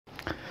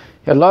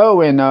Hello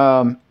and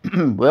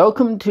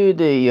welcome to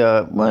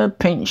the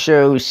paint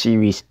show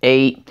series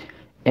 8,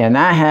 and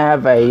I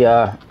have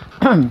a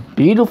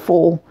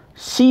beautiful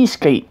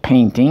seascape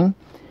painting,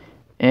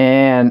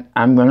 and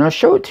I'm gonna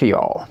show it to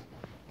y'all.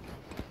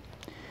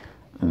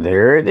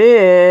 There it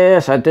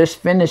is. I just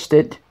finished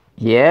it.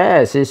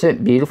 Yes, isn't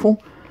it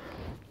beautiful?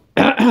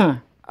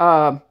 When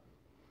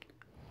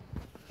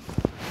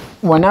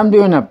I'm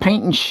doing a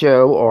painting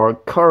show or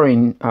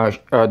coloring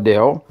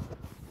deal,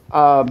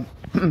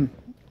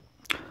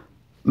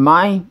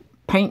 my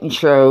painting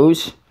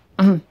shows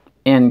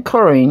and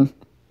coloring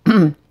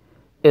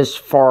is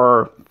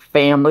for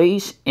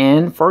families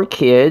and for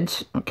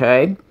kids,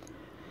 okay?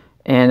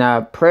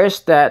 And press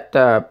that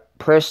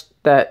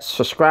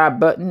subscribe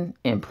button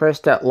and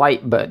press that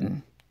like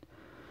button.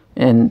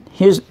 And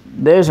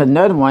there's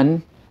another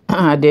one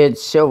I did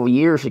several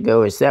years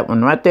ago. Is that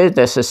one right there?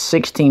 That's a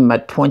 16 by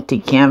 20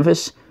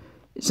 canvas.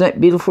 Isn't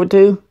that beautiful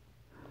too?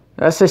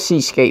 That's a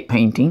seascape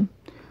painting,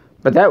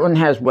 but that one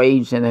has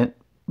waves in it.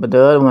 But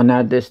the other one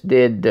I just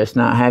did does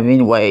not have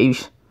any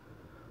waves.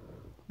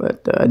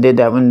 But I did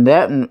that one.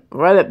 That one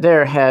right up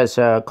there has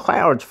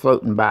clouds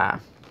floating by.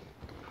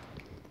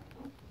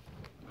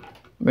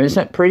 But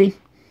isn't that pretty?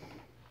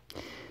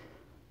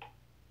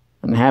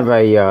 And have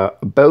a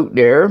boat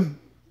there,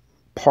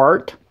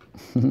 parked.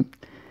 And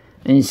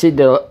you see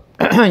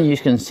you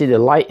can see the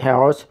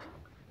lighthouse.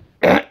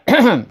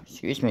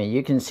 Excuse me.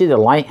 You can see the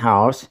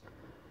lighthouse,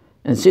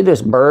 and see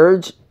those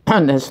birds.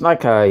 It's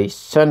like a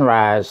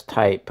sunrise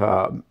type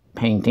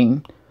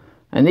painting,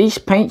 and these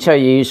paints I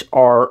use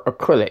are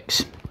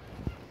acrylics.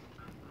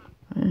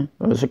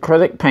 Those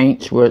acrylic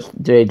paints, which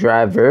they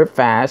dry very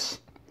fast,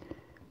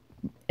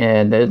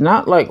 and they're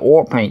not like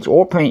oil paints.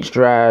 Oil paints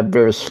dry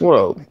very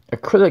slow.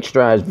 Acrylics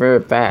dries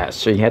very fast,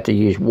 so you have to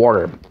use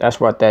water. That's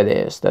what that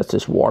is. That's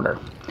just water.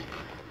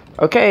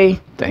 Okay,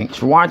 thanks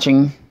for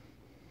watching.